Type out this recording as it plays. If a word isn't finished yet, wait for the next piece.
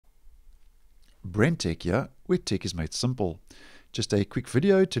BrenTech here, where tech is made simple. Just a quick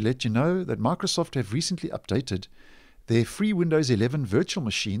video to let you know that Microsoft have recently updated their free Windows 11 virtual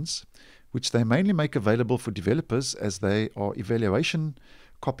machines, which they mainly make available for developers as they are evaluation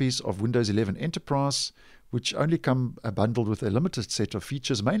copies of Windows 11 Enterprise, which only come bundled with a limited set of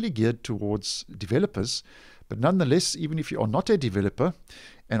features mainly geared towards developers. But nonetheless, even if you are not a developer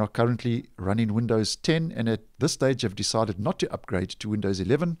and are currently running Windows 10 and at this stage have decided not to upgrade to Windows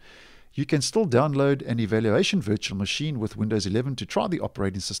 11, you can still download an evaluation virtual machine with Windows 11 to try the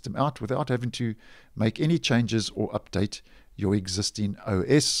operating system out without having to make any changes or update your existing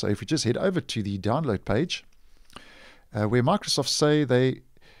OS. So if we just head over to the download page, where Microsoft say they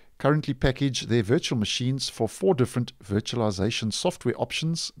currently package their virtual machines for 4 different virtualization software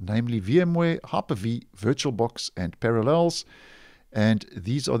options, namely VMware, Hyper-V, VirtualBox, and Parallels. And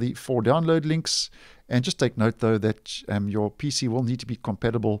these are the 4 download links. And just take note, though, that your PC will need to be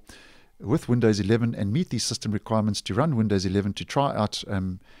compatible with Windows 11 and meet these system requirements to run Windows 11 to try out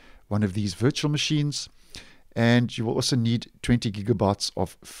one of these virtual machines. And you will also need 20 gigabytes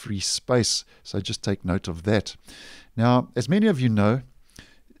of free space. So just take note of that. Now, as many of you know,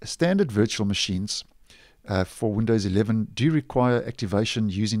 standard virtual machines for Windows 11 do require activation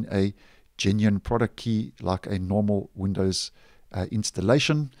using a genuine product key like a normal Windows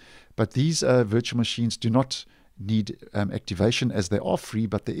installation. But these virtual machines do not need activation as they are free,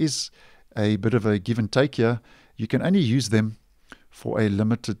 but there is a bit of a give and take here. You can only use them for a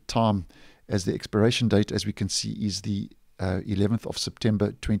limited time, as the expiration date, as we can see, is the 11th of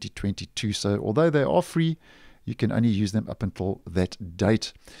September 2022. So although they are free, you can only use them up until that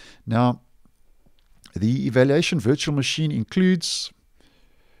date. Now, the evaluation virtual machine includes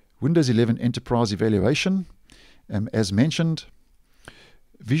Windows 11 Enterprise Evaluation, as mentioned,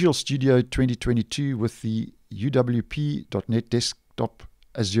 Visual Studio 2022 with the UWP.NET Desktop,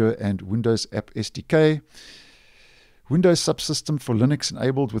 Azure, and Windows App SDK, Windows Subsystem for Linux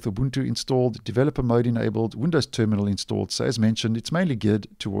enabled with Ubuntu installed, developer mode enabled, Windows Terminal installed. So as mentioned, it's mainly geared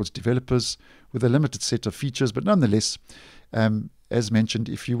towards developers with a limited set of features, but nonetheless, as mentioned,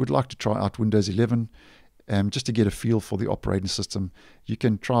 if you would like to try out Windows 11, just to get a feel for the operating system, you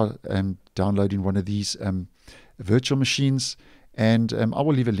can try downloading one of these virtual machines, and I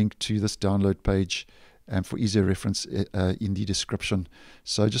will leave a link to this download page for easier reference in the description.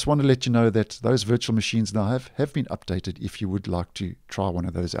 So just want to let you know that those virtual machines now have been updated if you would like to try one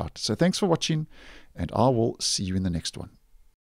of those out. So thanks for watching, and I will see you in the next one.